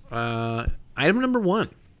 Item number 1.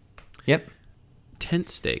 Yep. Tent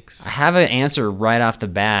stakes. I have an answer right off the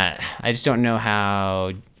bat. I just don't know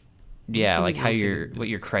how. Yeah, like how what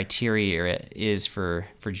your criteria is for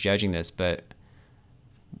judging this, but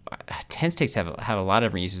tent stakes have a lot of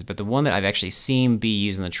different uses. But the one that I've actually seen be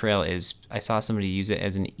used on the trail is I saw somebody use it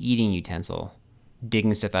as an eating utensil,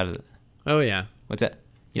 digging stuff out of the. Oh yeah. What's that?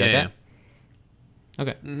 You like that?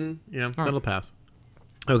 Okay. Mm-hmm. Yeah, that'll pass.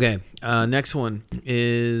 Okay. Next one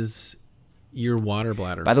is your water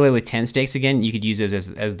bladder. By the way, with 10 stakes again, you could use those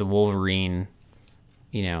as the Wolverine,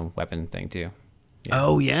 weapon thing too. Yeah.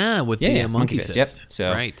 Oh yeah, with the monkey fist. Yep.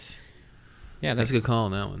 So right. Yeah, that's a good call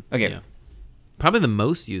on that one. Okay. Yeah. Probably the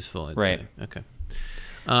most useful, I'd say. Okay.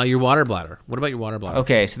 Your water bladder. What about your water bladder?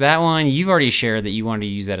 Okay, so that one you've already shared that you wanted to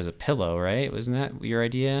use that as a pillow, right? Wasn't that your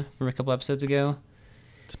idea from a couple episodes ago?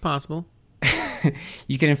 It's possible.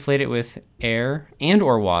 You can inflate it with air and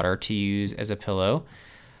or water to use as a pillow.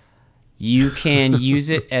 You can use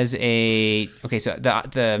it as so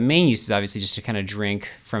the main use is obviously just to kind of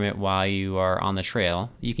drink from it while you are on the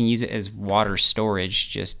trail. You can use it as water storage,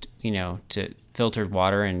 just, to filtered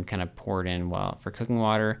water and kind of pour it in for cooking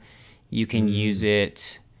water. You can use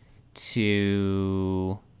it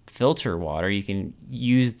to filter water. You can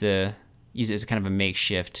use it as kind of a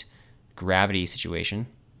makeshift gravity situation.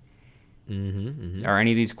 Are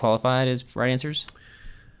any of these qualified as right answers?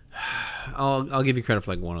 I'll give you credit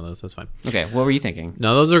for like one of those. That's fine. Okay, what were you thinking?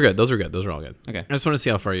 No, those are good. Those are all good. Okay. I just want to see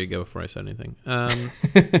how far you go before I said anything.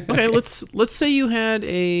 Okay, let's say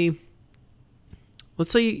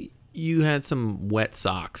you had some wet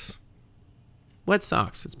socks.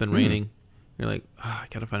 It's been raining. You're like, I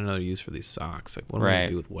gotta find another use for these socks. Like, what am I gonna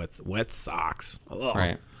do with wet socks? Ugh.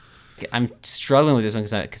 Right. I'm struggling with this one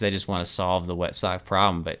because I just want to solve the wet sock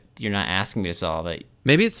problem, but you're not asking me to solve it.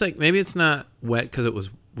 Maybe it's not wet because it was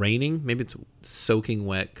raining. Maybe it's soaking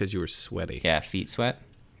wet because you were sweaty. Yeah, feet sweat.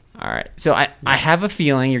 All right. So I have a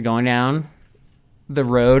feeling you're going down the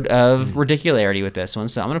road of ridicularity with this one,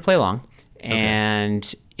 so I'm going to play along. Okay.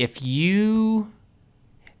 And if your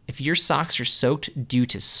socks are soaked due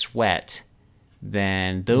to sweat,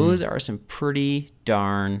 then those are some pretty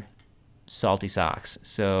darn salty socks.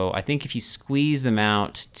 So I think if you squeeze them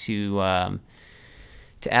out to add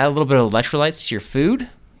a little bit of electrolytes to your food,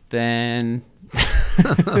 then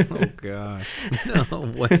oh god,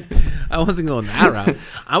 no way! I wasn't going that route.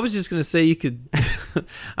 I was just gonna say you could.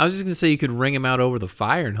 Wring them out over the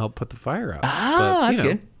fire and help put the fire out. Oh, that's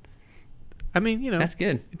good. I mean, that's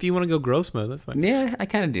good. If you want to go gross mode, that's fine. Yeah, I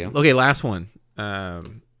kind of do. Okay, last one.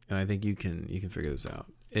 And I think you can figure this out.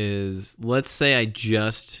 Is let's say I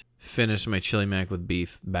just finish my chili mac with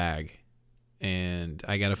beef bag, and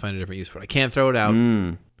I got to find a different use for it. I can't throw it out.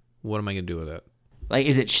 What am I gonna do with it? Like,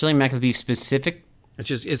 is it chili mac with beef specific?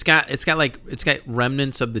 It's got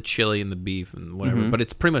remnants of the chili and the beef and whatever, but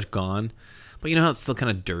it's pretty much gone. But you know how it's still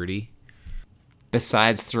kind of dirty.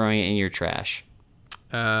 Besides throwing it in your trash.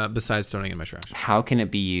 Besides throwing it in my trash. How can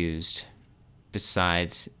it be used?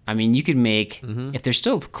 Besides, I mean, you could make, if there's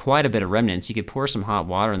still quite a bit of remnants, you could pour some hot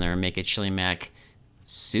water in there and make a chili mac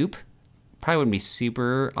soup. Probably wouldn't be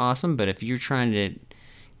super awesome, but if you're trying to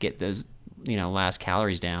get those, last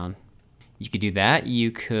calories down, you could do that.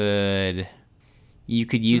 You could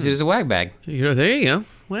use it as a wag bag. There you go.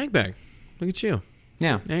 Wag bag. Look at you.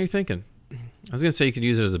 Yeah. Now you're thinking. I was going to say you could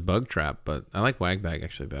use it as a bug trap, but I like wag bag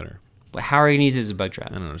actually better. How are you going to use it as a bug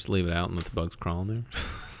trap? I don't know. Just leave it out and let the bugs crawl in there.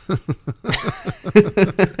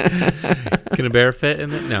 Can a bear fit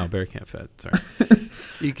in it? No, a bear can't fit. Sorry.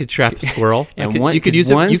 You could trap a squirrel. And you could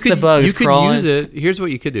use it. Once the bugs crawl in. Use it. Here's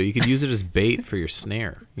what you could do. You could use it as bait for your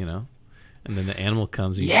snare, and then the animal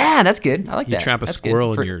comes. Yeah, that's good. I like that. You trap a that's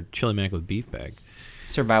squirrel in your chili mac with beef bag.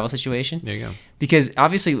 Survival situation. There you go. Because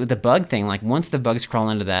obviously with the bug thing, like once the bugs crawl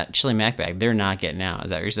into that chili mac bag, they're not getting out. Is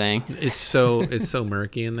that what you're saying? It's so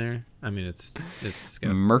murky in there. I mean, it's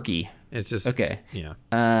disgusting. Murky. It's just okay. Yeah.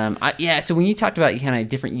 So when you talked about kind of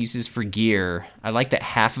different uses for gear, I like that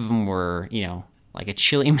half of them were, like a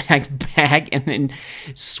chili mac bag and then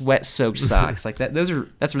sweat-soaked socks. Like that. Those are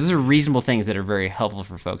reasonable things that are very helpful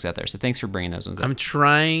for folks out there. So thanks for bringing those ones up. I'm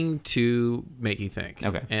trying to make you think.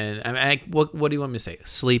 Okay. And what do you want me to say? A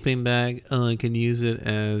sleeping bag? Oh, I can use it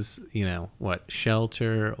as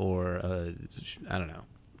shelter or I don't know,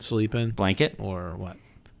 sleeping blanket or what?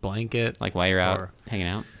 Blanket? Like while you're out hanging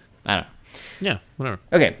out. I don't know. Yeah, whatever.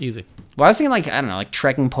 Okay. Easy. Well, I was thinking like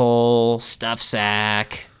trekking pole, stuff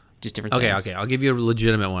sack. Just different things. Okay. I'll give you a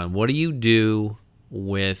legitimate one. What do you do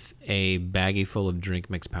with a baggie full of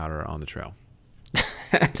drink mix powder on the trail?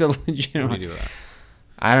 That's a legitimate. What do you do with that?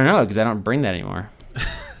 I don't know because I don't bring that anymore.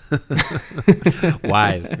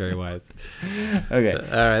 Wise, very wise. Okay. All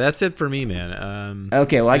right, that's it for me, man.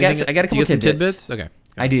 Okay. Well, I got a couple tidbits. Okay.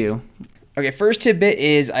 I do. Okay. First tidbit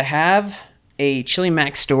is I have a Chili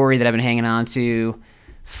Mac story that I've been hanging on to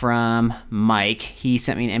from Mike. He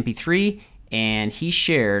sent me an MP3. And he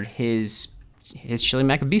shared his chili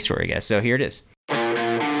mac with beef story, I guess. So here it is.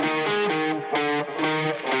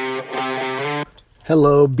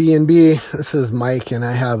 Hello, B&B. This is Mike, and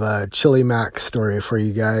I have a chili mac story for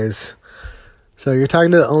you guys. So you're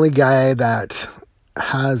talking to the only guy that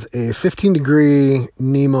has a 15-degree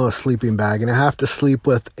Nemo sleeping bag, and I have to sleep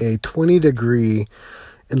with a 20-degree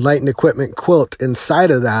Enlightened Equipment quilt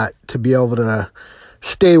inside of that to be able to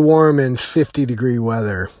stay warm in 50-degree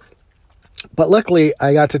weather. But luckily,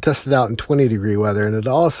 I got to test it out in 20-degree weather, and it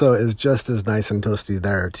also is just as nice and toasty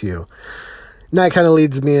there, too. And that kind of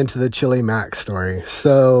leads me into the chili mac story.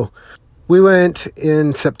 So we went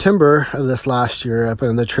in September of this last year up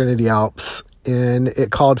in the Trinity Alps, and it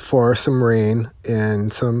called for some rain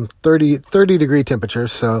and some 30-degree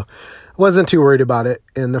temperatures, so I wasn't too worried about it.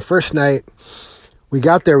 And the first night we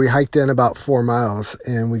got there, we hiked in about 4 miles,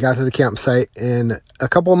 and we got to the campsite. And a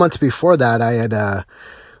couple of months before that, I had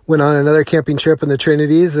went on another camping trip in the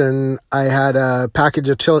Trinities, and I had a package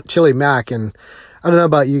of chili mac, and I don't know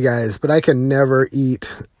about you guys, but I can never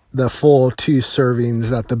eat the full 2 servings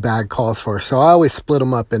that the bag calls for, so I always split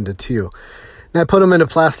them up into 2, and I put them into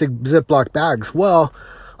plastic Ziploc bags. Well,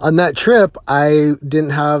 on that trip, I didn't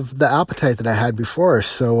have the appetite that I had before,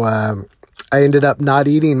 so I ended up not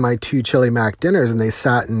eating my 2 chili mac dinners, and they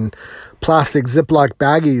sat in plastic Ziploc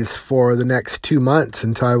baggies for the next 2 months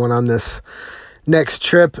until I went on this next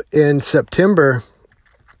trip in September.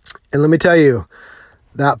 And let me tell you,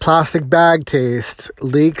 that plastic bag taste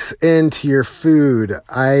leaks into your food.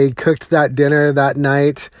 I cooked that dinner that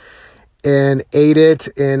night and ate it,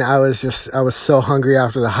 and I was so hungry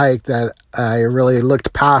after the hike that I really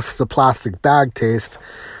looked past the plastic bag taste,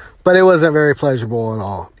 but it wasn't very pleasurable at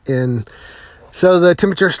all. And so the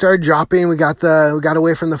temperature started dropping. We got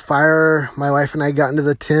away from the fire. My wife and I got into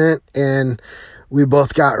the tent, and we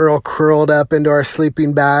both got real curled up into our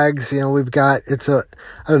sleeping bags.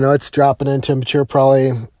 It's dropping in temperature,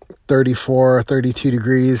 probably 34, 32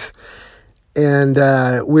 degrees. And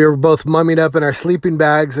we were both mummied up in our sleeping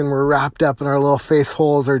bags, and we're wrapped up in our little face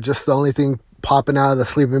holes are just the only thing popping out of the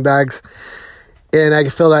sleeping bags. And I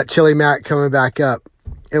can feel that chili mac coming back up.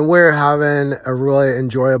 And we're having a really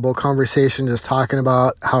enjoyable conversation, just talking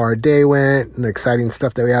about how our day went and the exciting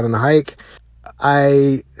stuff that we had on the hike.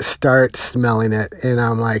 I start smelling it, and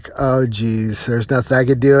I'm like, oh geez, there's nothing I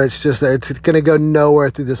could do. It's just that it's going to go nowhere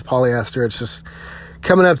through this polyester. It's just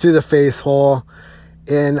coming up through the face hole.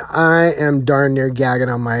 and I am darn near gagging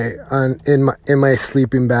in my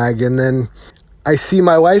sleeping bag. And then I see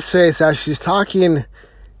my wife's face as she's talking,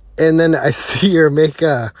 and then I see her make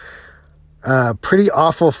a pretty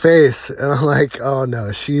awful face, and I'm like, oh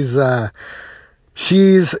no, she's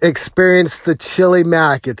experienced the chili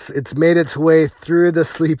mac. It's made its way through the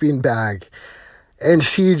sleeping bag, and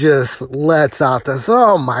she just lets out this,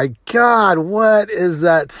 oh my God, what is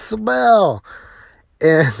that smell?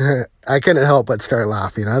 And I couldn't help but start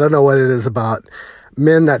laughing. I don't know what it is about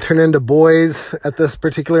men that turn into boys at this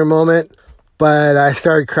particular moment, but I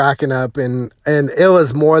started cracking up, and it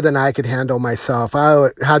was more than I could handle myself. I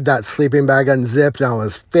had that sleeping bag unzipped, and I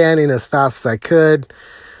was fanning as fast as I could.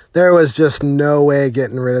 There was just no way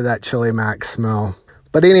getting rid of that chili mac smell.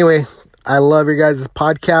 But anyway, I love your guys'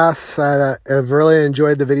 podcasts. I've really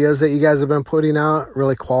enjoyed the videos that you guys have been putting out.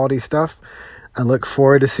 Really quality stuff. I look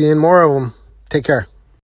forward to seeing more of them. Take care.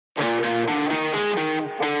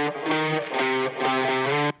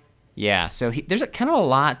 Yeah, so there's kind of a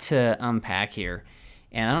lot to unpack here,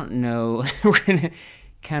 and I don't know, we're going to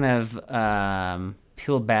kind of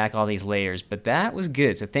peel back all these layers, but that was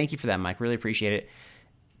good, so thank you for that, Mike. Really appreciate it.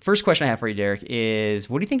 First question I have for you, Derek, is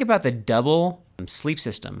what do you think about the double sleep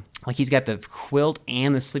system? Like he's got the quilt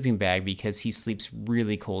and the sleeping bag because he sleeps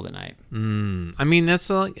really cold at night. I mean, that's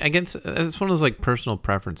one of those like personal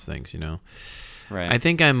preference things, you know? Right. I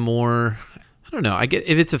think I'm more, I don't know, if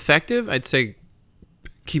it's effective, I'd say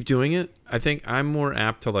keep doing it. I think I'm more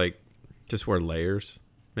apt to like just wear layers.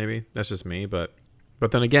 Maybe that's just me, but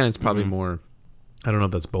then again, it's probably more. I don't know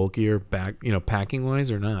if that's bulkier packing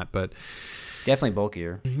wise or not, but definitely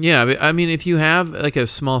bulkier. Yeah, but I mean, if you have like a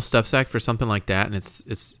small stuff sack for something like that and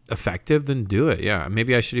it's effective, then do it. Yeah,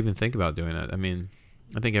 maybe I should even think about doing it. I mean,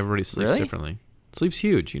 I think everybody sleeps differently. Sleep's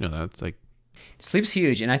huge, that's like sleep's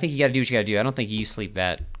huge, and I think you got to do what you got to do. I don't think you sleep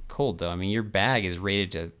that cold though. I mean, your bag is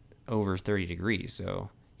rated to over 30 degrees, so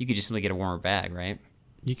you could just simply get a warmer bag, right?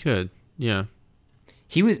 You could, yeah.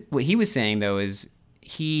 What he was saying though is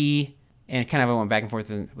and kind of I went back and forth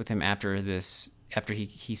with him after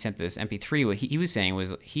he sent this MP3. What he was saying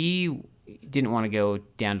was he didn't want to go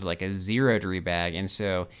down to like a 0 degree bag, and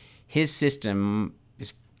so his system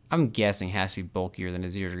is, I'm guessing, has to be bulkier than a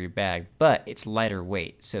 0 degree bag, but it's lighter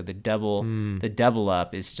weight. So the double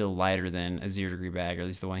up is still lighter than a 0 degree bag, or at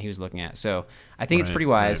least the one he was looking at. So I think it's pretty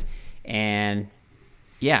wise. Right. And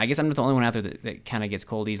yeah, I guess I'm not the only one out there that kind of gets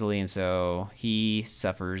cold easily, and so he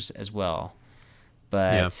suffers as well.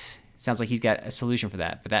 But sounds like he's got a solution for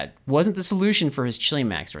that. But that wasn't the solution for his chili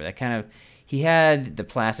mac story. That kind of, he had the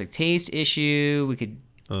plastic taste issue. We could,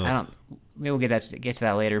 maybe we'll get to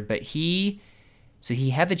that later. But he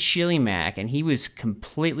had the chili mac, and he was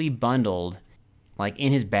completely bundled, like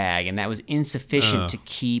in his bag, and that was insufficient to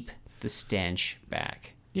keep the stench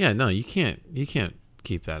back. Yeah, no, you can't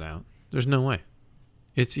keep that out. There's no way.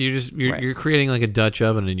 You're creating like a Dutch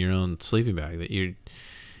oven in your own sleeping bag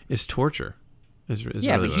it's torture. Is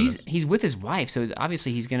yeah, really but he's with his wife, so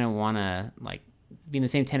obviously he's gonna want to like be in the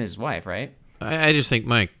same tent as his wife, right? I just think,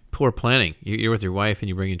 Mike, poor planning. You're with your wife and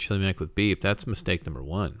you bring in chili mac with beef. That's mistake number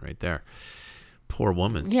one right there. Poor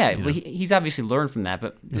woman. Yeah, well, he's obviously learned from that,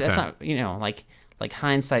 but that's not like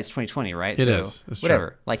hindsight's 2020, right? It is. It's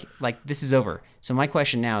whatever. True. Like this is over. So my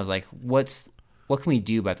question now is like, what can we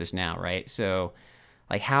do about this now, right? So.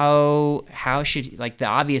 Like how should, like, the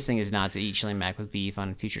obvious thing is not to eat chili mac with beef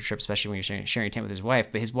on future trips, especially when you're sharing a tent with his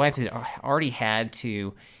wife. But his wife had already had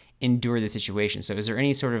to endure the situation. So is there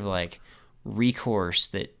any sort of like recourse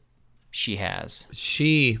that she has?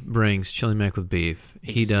 She brings chili mac with beef.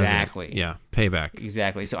 He doesn't. Exactly. Yeah, payback.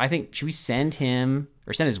 Exactly. So I think, should we send him,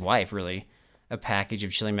 or send his wife really, a package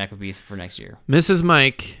of chili mac with beef for next year? Mrs.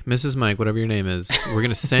 Mike, whatever your name is, we're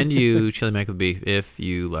gonna send you chili mac with beef if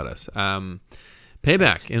you let us.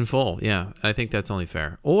 Payback in full. Yeah, I think that's only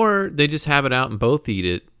fair. Or they just have it out and both eat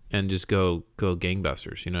it and just go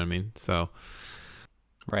gangbusters. You know what I mean? So,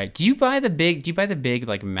 right. Do you buy the big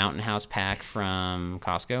like Mountain House pack from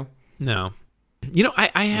Costco? No.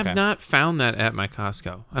 I have not found that at my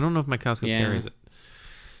Costco. I don't know if my Costco carries it.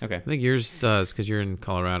 Okay. I think yours does because you're in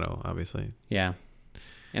Colorado, obviously. Yeah.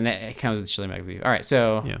 And it comes with chili mac with beef. All right.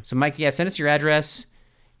 So Mike, send us your address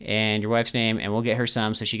and your wife's name, and we'll get her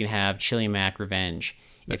some so she can have chili mac revenge.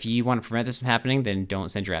 If you want to prevent this from happening, then don't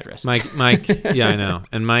send your address. Mike, yeah, I know.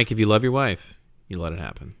 And Mike, if you love your wife, you let it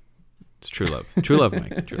happen. It's true love. True love,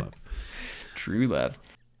 Mike. True love. True love.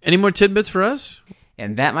 Any more tidbits for us?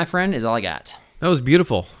 And that, my friend, is all I got. That was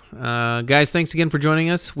beautiful. Guys, thanks again for joining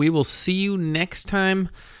us. We will see you next time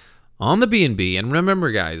on the B&B. And remember,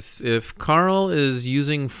 guys, if Carl is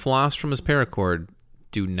using floss from his paracord,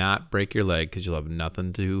 do not break your leg because you'll have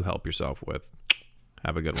nothing to help yourself with.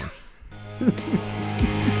 Have a good one.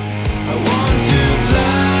 I want to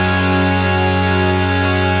fly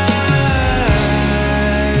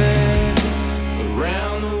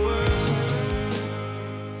around the world.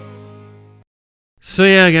 So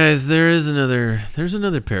yeah, guys, there's another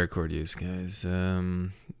paracord use, guys.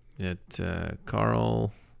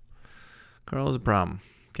 Carl is a problem.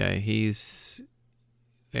 Okay, he's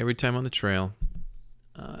every time on the trail,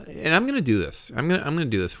 and I'm gonna do this. I'm gonna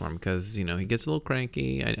do this for him because he gets a little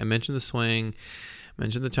cranky. I mentioned the swing,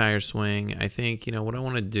 mentioned the tire swing. I think what I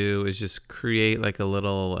want to do is just create like a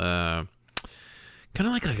little, kind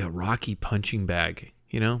of like a Rocky punching bag.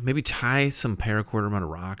 Maybe tie some paracord around a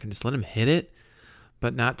rock and just let him hit it,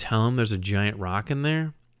 but not tell him there's a giant rock in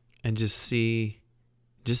there, and just see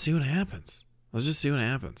what happens. Let's just see what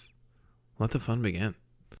happens. Let the fun begin.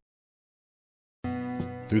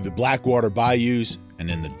 Through the Blackwater bayous and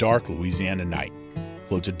in the dark Louisiana night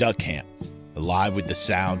floats a duck camp, alive with the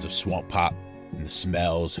sounds of swamp pop and the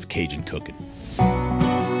smells of Cajun cooking. From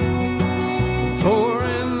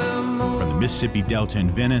the Mississippi Delta in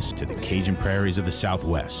Venice to the Cajun prairies of the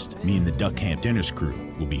Southwest, me and the Duck Camp Dinners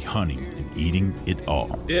crew will be hunting and eating it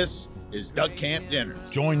all. This is Duck Camp Dinner.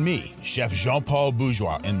 Join me, Chef Jean-Paul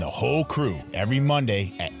Bourgeois, and the whole crew every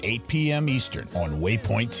Monday at 8 p.m. Eastern on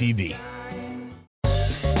Waypoint TV.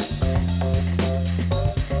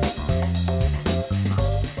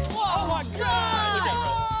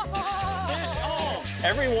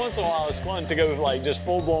 Every once in a while, it's fun to go like just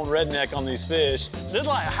full-blown redneck on these fish. This is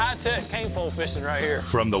like high-tech cane pole fishing right here.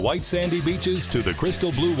 From the white sandy beaches to the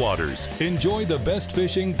crystal blue waters, enjoy the best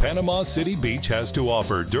fishing Panama City Beach has to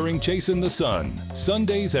offer during Chasing the Sun.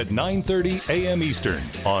 Sundays at 9:30 a.m. Eastern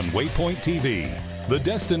on Waypoint TV, the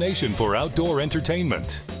destination for outdoor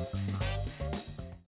entertainment.